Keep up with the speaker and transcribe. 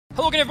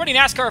welcome everybody,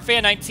 NASCAR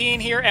Fan 19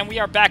 here, and we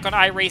are back on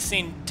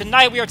iRacing.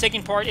 Tonight we are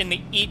taking part in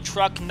the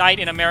eTruck Night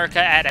in America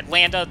at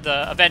Atlanta,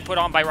 the event put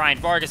on by Ryan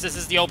Vargas. This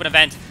is the open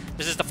event.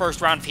 This is the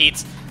first round of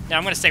heats. Now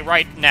I'm going to say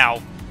right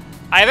now,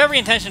 I have every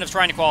intention of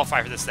trying to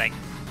qualify for this thing.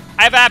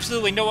 I have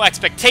absolutely no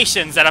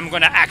expectations that I'm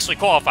going to actually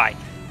qualify.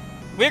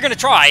 We're going to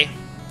try,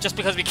 just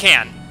because we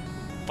can,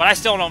 but I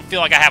still don't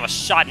feel like I have a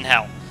shot in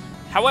hell.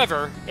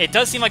 However, it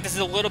does seem like this is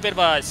a little bit of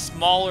a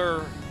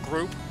smaller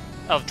group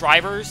of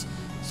drivers,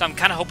 so I'm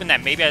kind of hoping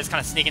that maybe I just kind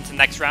of sneak into the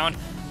next round.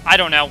 I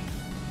don't know.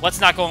 Let's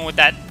not go in with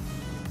that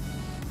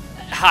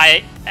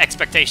high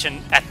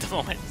expectation at the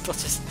moment.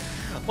 Let's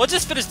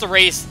just finish the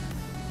race.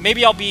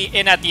 Maybe I'll be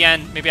in at the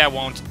end. Maybe I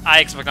won't. I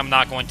expect I'm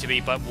not going to be,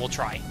 but we'll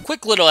try.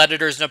 Quick little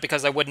editor's note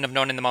because I wouldn't have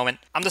known in the moment.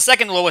 I'm the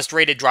second lowest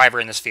rated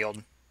driver in this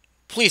field.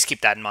 Please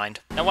keep that in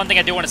mind. Now, one thing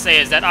I do want to say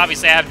is that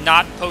obviously I have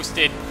not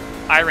posted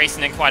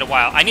iRacing in quite a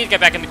while. I need to get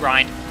back in the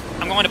grind.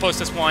 I'm going to post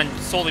this one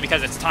solely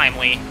because it's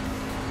timely.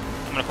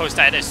 I'm going to post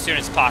that as soon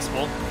as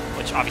possible,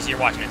 which obviously you're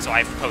watching it, so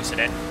I've posted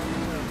it.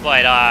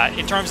 But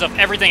in terms of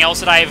everything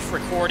else that I've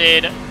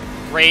recorded,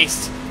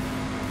 raced,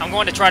 I'm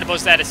going to try to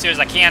post that as soon as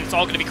I can. It's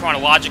all going to be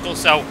chronological,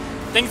 so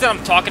things that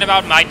I'm talking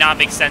about might not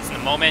make sense in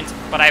the moment,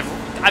 but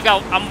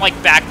I'm like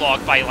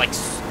backlogged by like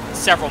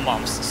several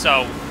months,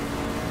 so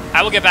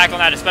I will get back on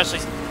that, especially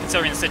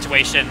considering the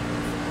situation.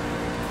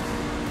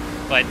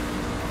 But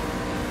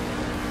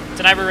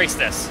tonight we race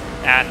this,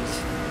 and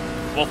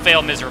we'll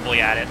fail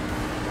miserably at it.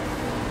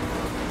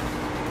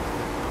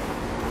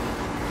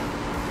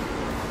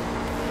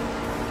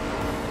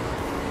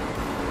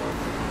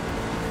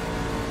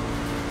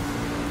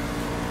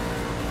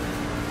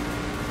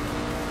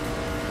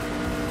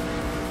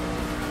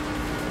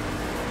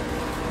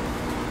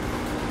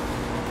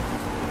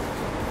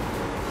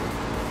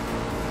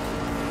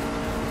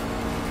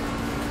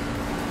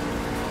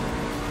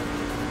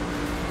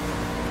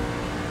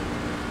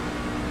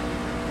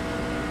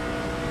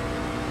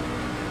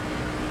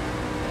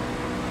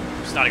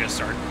 It's not a good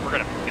start. We're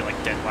gonna be like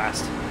dead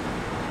last.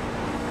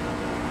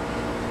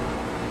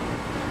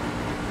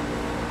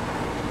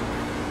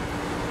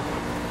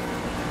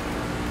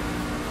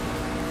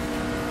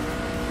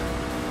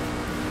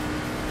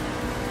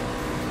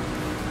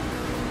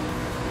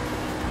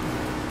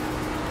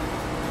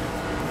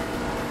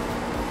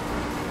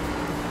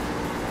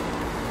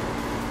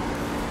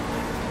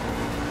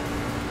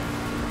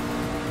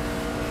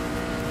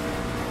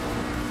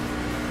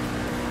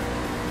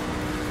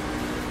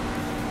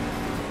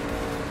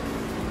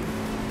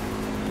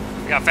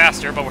 Got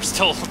faster, but we're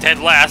still dead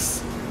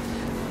last,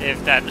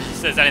 if that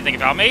says anything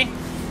about me.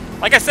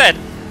 Like I said,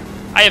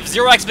 I have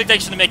zero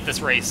expectation to make this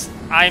race.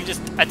 I am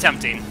just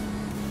attempting.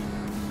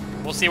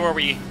 We'll see where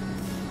we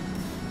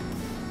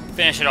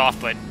finish it off,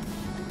 but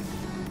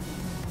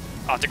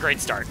oh, it's a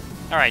great start.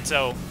 Alright,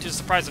 so to the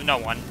surprise of no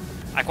one,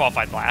 I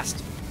qualified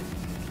last.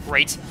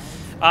 Great.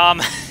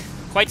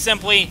 Quite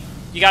simply,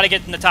 you got to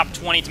get in the top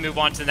 20 to move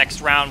on to the next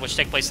round, which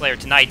takes place later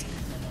tonight.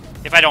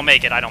 If I don't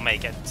make it, I don't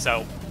make it.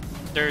 So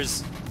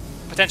there's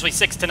potentially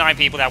 6 to 9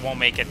 people that won't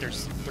make it.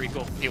 There's 3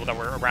 people that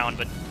were around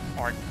but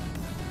aren't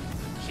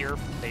here.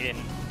 They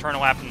didn't turn a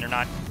lap and they're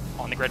not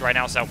on the grid right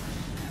now, so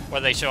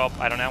whether they show up,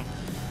 I don't know.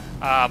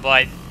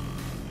 But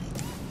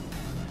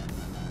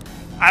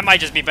I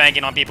might just be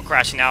banking on people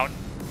crashing out.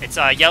 It's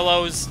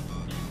yellows.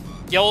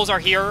 Yellows are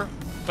here,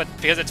 but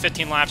because it's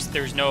 15 laps,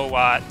 there's no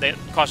the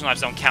caution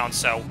laps don't count.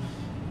 So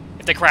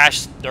if they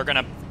crash, they're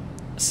gonna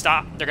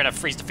stop. They're gonna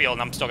freeze the field,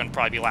 and I'm still gonna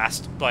probably be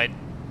last. But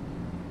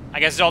I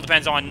guess it all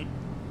depends on,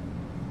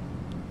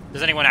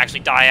 does anyone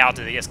actually die out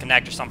to the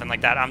disconnect or something like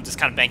that? I'm just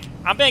kind of banking.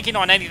 I'm banking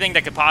on anything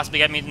that could possibly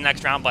get me to the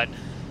next round, but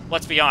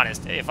let's be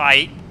honest. If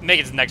I make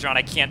it to the next round,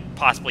 I can't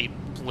possibly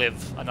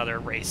live another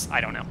race. I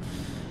don't know.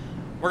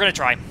 We're going to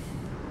try.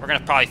 We're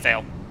going to probably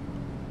fail.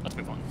 Let's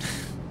move on.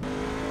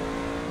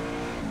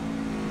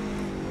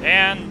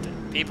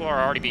 And people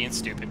are already being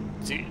stupid.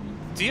 Do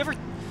you ever...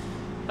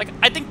 Like,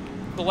 I think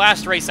the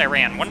last race I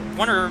ran,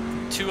 one or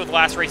two of the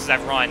last races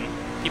I've run,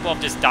 people have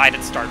just died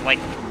at the start. Like,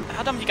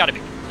 how dumb you gotta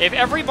be? If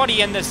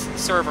everybody in this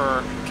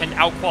server can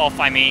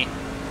out-qualify me,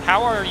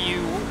 how are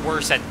you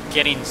worse at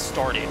getting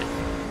started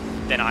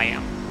than I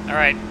am?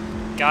 Alright,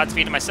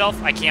 Godspeed to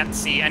myself. I can't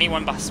see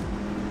anyone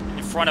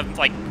in front of,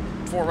 like,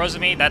 4 rows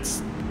of me.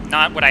 That's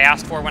not what I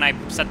asked for when I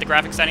set the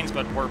graphic settings,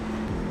 but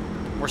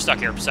we're stuck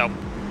here, so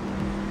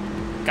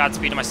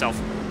Godspeed to myself.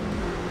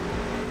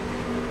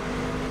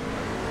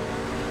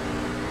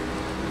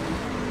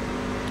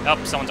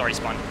 Oh, someone's already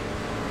spun.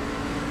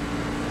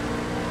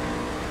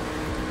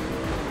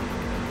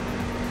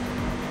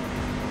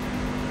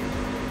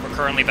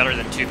 Currently better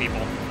than 2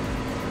 people.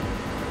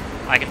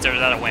 I consider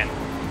that a win.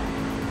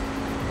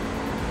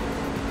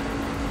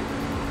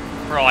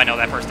 For all I know,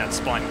 that person that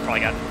spun probably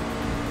got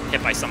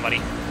hit by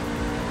somebody.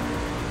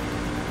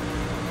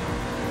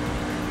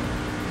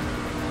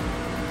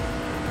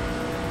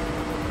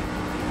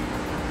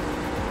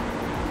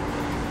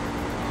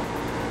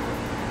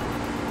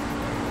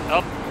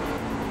 Oh.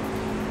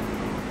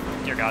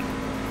 Dear God.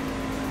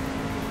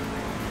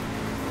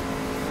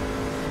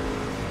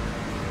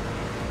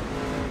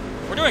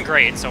 We're doing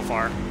great so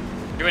far.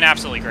 We're doing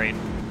absolutely great.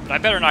 But I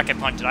better not get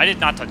punted. I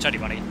did not touch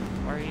anybody.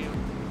 Where are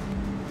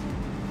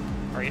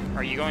you?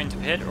 Are you going to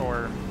pit,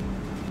 or...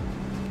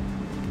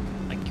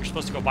 Like, you're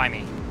supposed to go by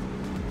me.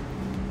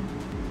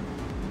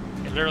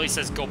 It literally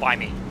says, go by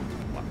me.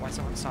 Why is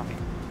someone stopping?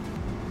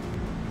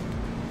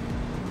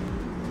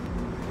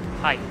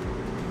 Hi.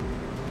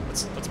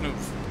 Let's move.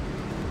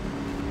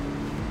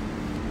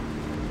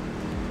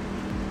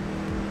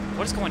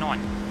 What is going on?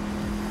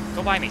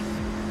 Go by me.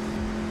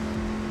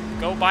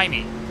 Go by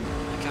me.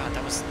 Oh my god,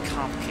 that was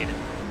complicated.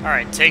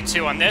 Alright, take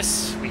 2 on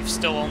this. We've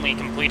still only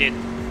completed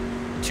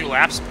 2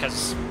 laps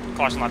because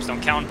caution laps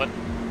don't count, but...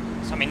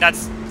 So, I mean,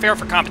 that's fair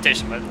for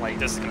competition, but, like,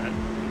 this is gonna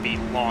be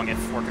long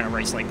if we're gonna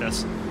race like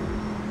this.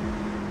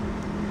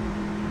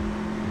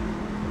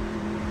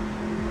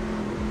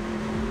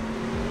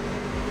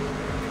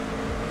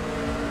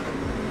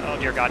 Oh,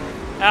 dear God.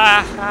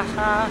 Ah, ha,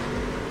 ha.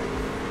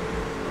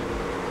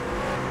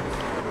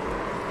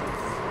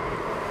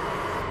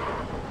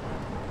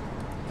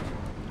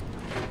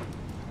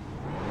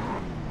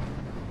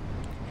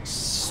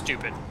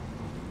 Stupid.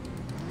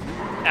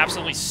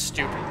 Absolutely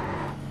stupid.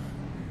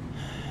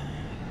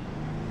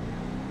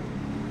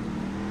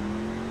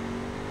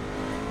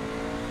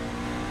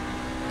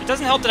 It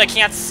doesn't help that I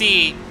can't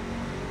see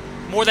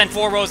more than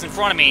 4 rows in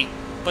front of me,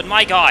 but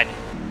my god.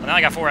 Well, now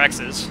I got 4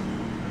 X's.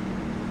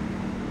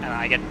 And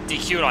I get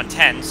DQ'd on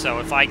 10, so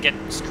if I get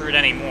screwed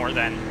anymore,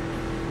 then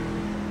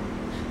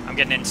I'm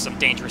getting into some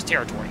dangerous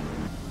territory.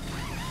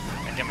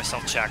 I'm gonna get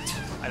myself checked.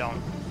 I don't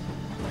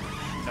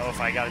know if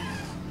I got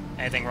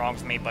anything wrong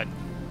with me, but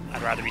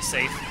I'd rather be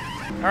safe.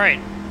 Alright,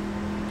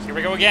 here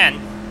we go again.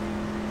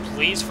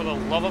 Please, for the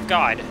love of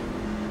God,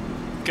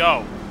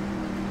 go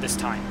this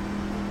time.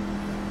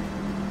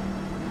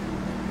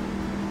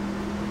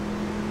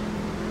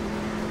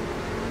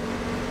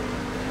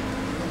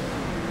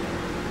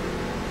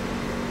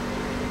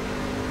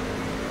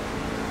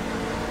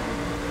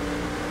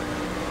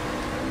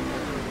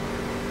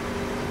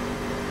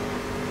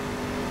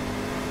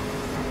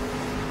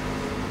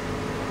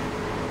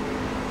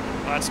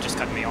 Oh, that's just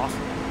cutting me off.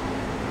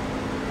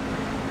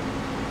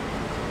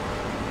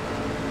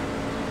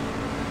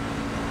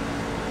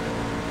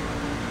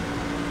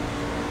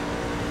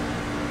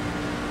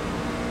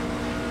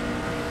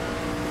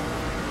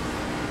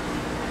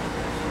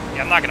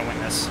 Yeah, I'm not gonna win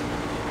this.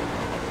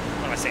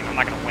 What am I saying? I'm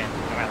not gonna win,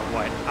 no matter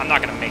what. I'm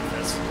not gonna make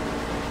this.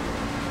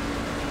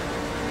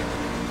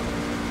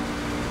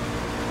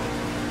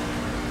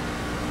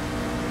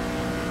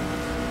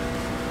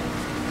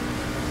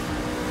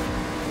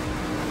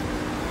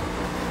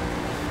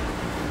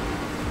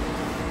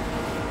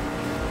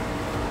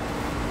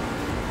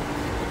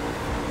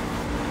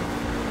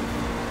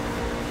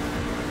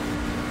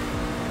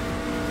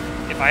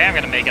 If I am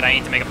gonna make it, I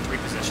need to make up 3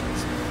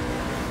 positions.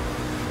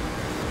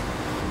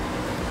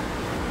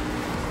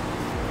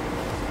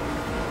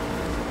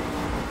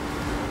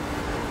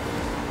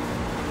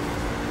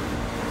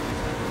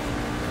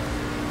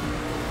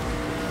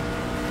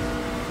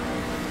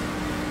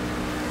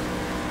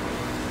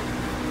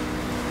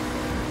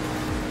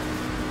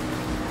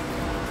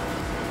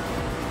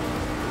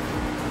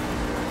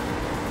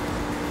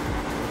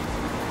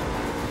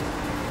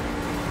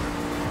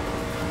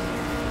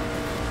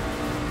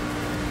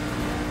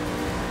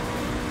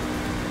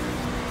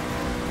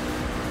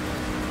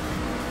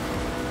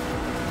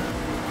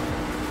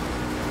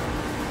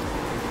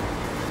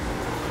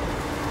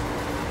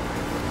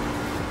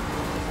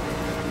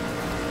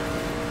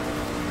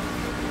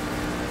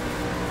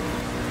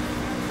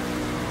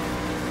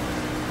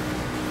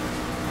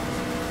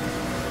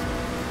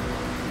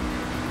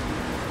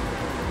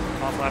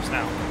 Off laps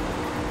now.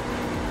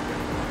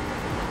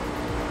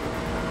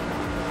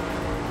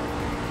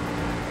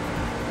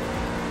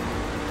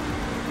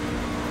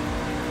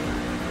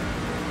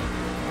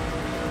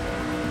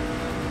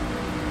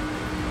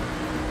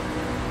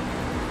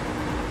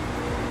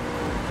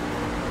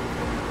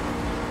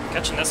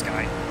 Catching this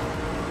guy.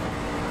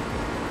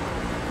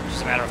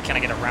 Just a matter of can I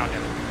get around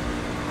him.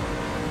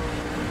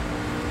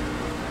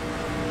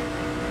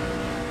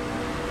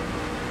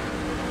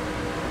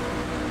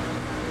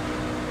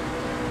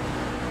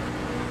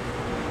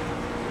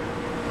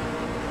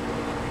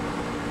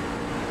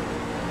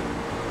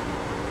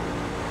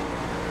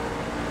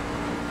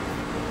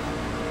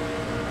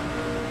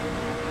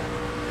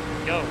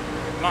 Go,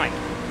 mine.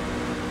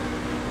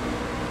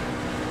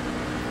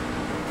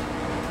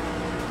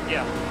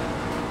 Yeah.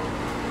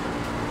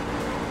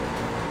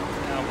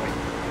 Oh,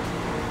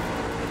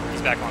 wait.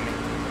 He's back on me.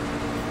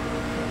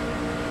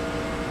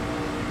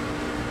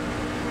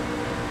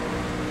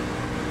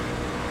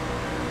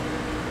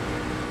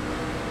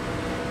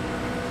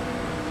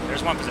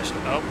 There's one position.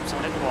 Oh,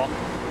 someone hit the wall.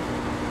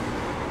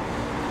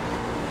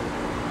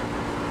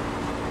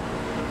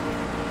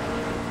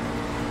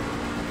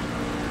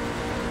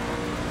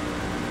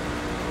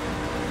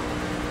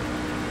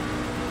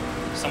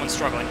 Someone's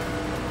struggling.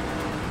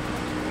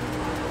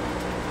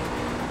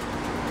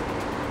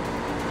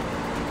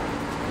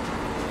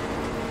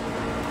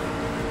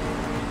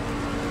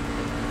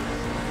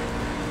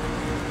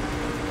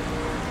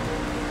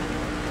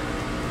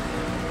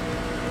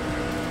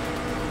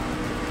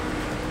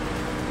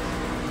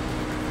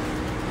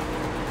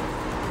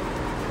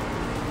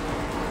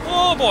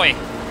 boy.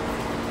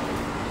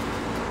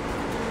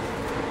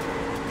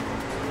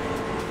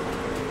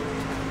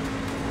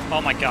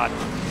 Oh my god.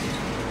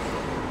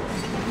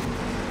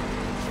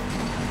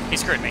 He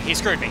screwed me. He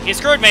screwed me. He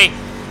screwed me!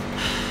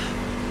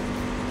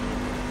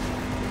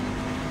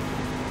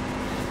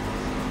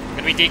 I'm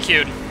gonna be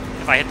DQ'd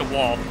if I hit the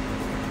wall.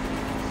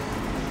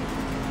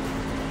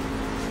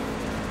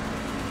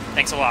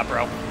 Thanks a lot,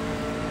 bro.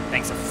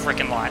 Thanks a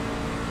frickin' lot.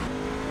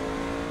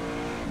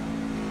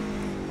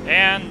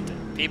 And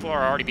people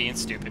are already being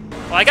stupid.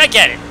 Like, I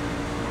get it.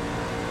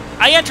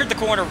 I entered the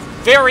corner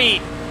very,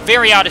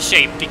 very out of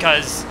shape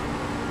because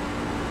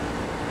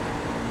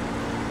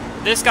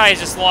this guy has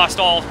just lost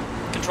all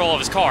control of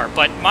his car.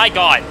 But my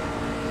god,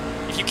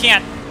 if you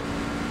can't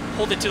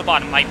hold it to the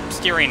bottom, my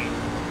steering...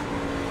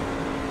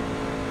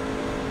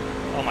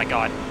 Oh my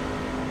god.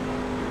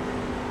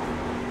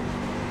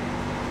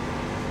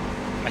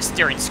 My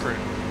steering's screwed.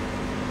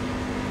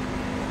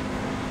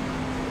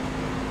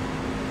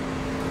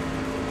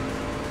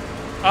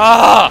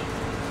 Ah!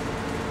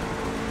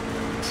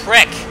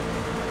 Prick!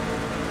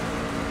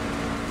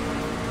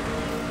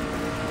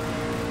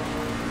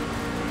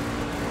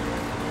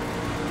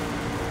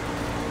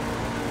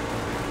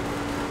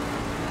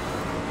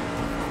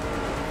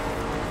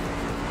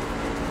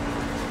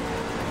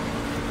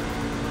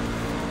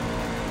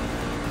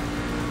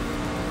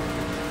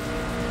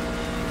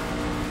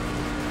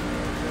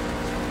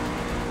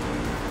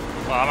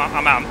 Well,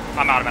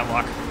 I'm out of my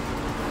luck.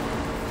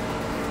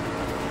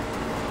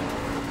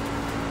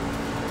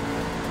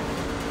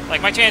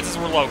 Like, my chances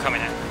were low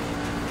coming in. And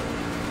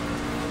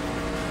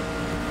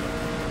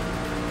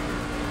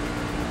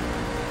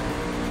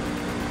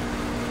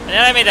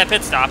then I made that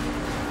pit stop,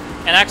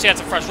 and actually had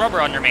some fresh rubber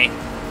under me,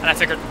 and I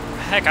figured,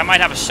 heck, I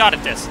might have a shot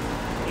at this.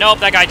 Nope,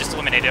 that guy just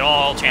eliminated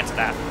all chance of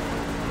that.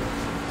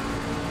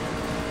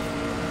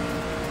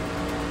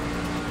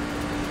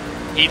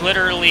 He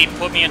literally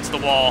put me into the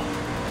wall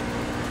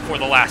for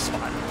the last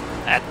spot,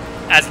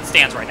 as it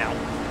stands right now.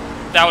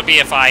 That would be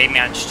if I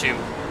managed to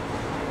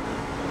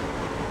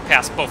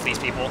pass both these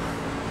people.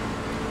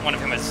 One of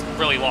them has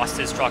really lost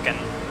his truck, and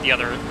the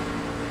other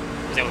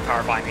was able to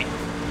power by me.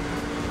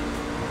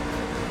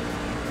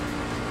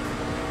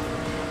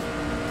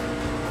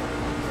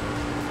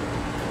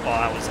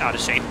 Well, that was out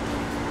of shape.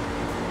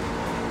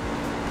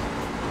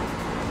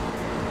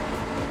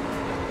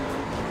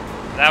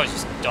 That was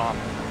just dumb.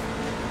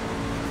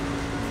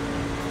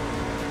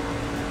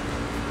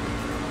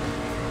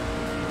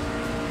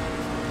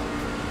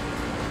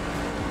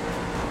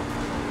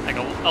 Like,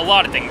 a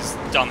lot of things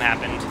dumb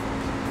happened.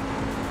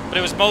 But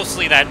it was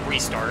mostly that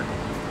restart,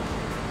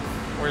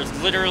 where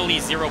literally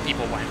 0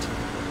 people went.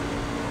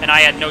 And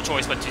I had no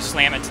choice but to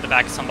slam into the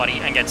back of somebody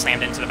and get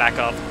slammed into the back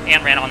of,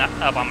 and ran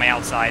up on my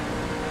outside.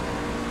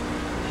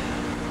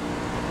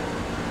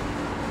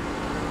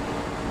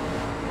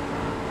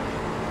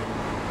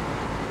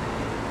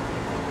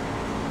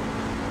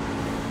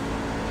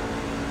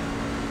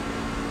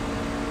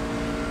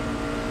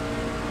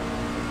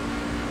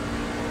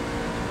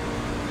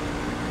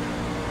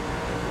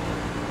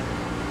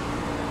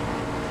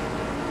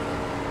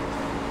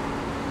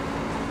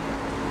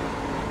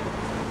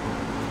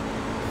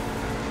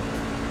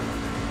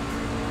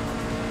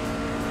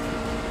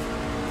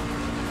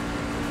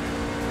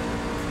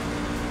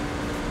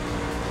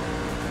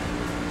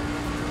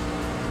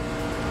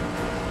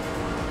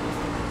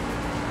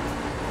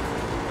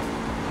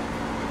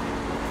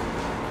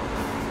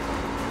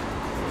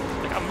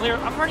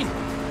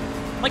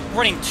 I'm like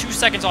running 2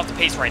 seconds off the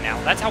pace right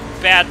now. That's how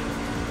bad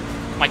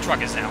my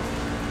truck is now.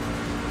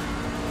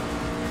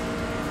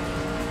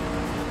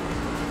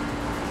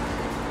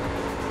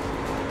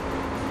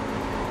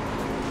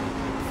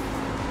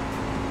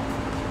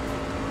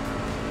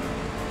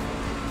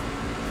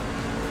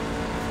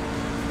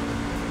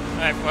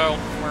 Alright, well,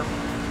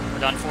 we're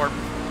done for.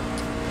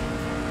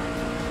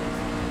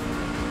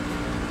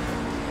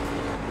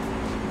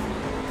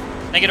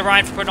 Thank you to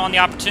Ryan for putting on the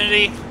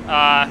opportunity.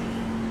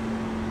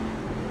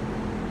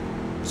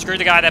 Screw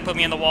the guy that put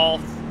me in the wall.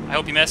 I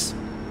hope you miss.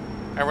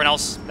 Everyone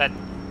else that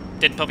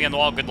didn't put me in the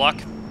wall, good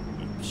luck.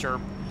 I'm sure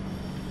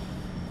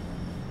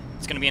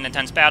it's going to be an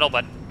intense battle,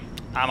 but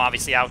I'm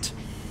obviously out.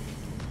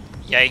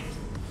 Yay.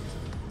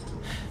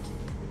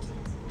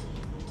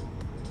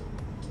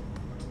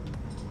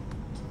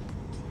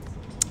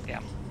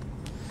 Yeah.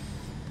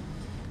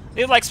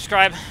 Leave a like,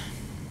 subscribe.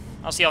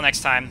 I'll see y'all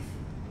next time.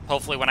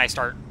 Hopefully when I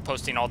start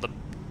posting all the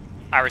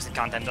iRacing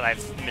content that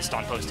I've missed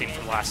on posting for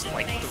the last,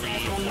 like, 3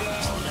 weeks.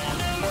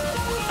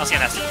 I'll see you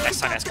next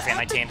time,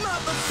 AskerFan19.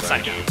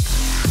 Signing out.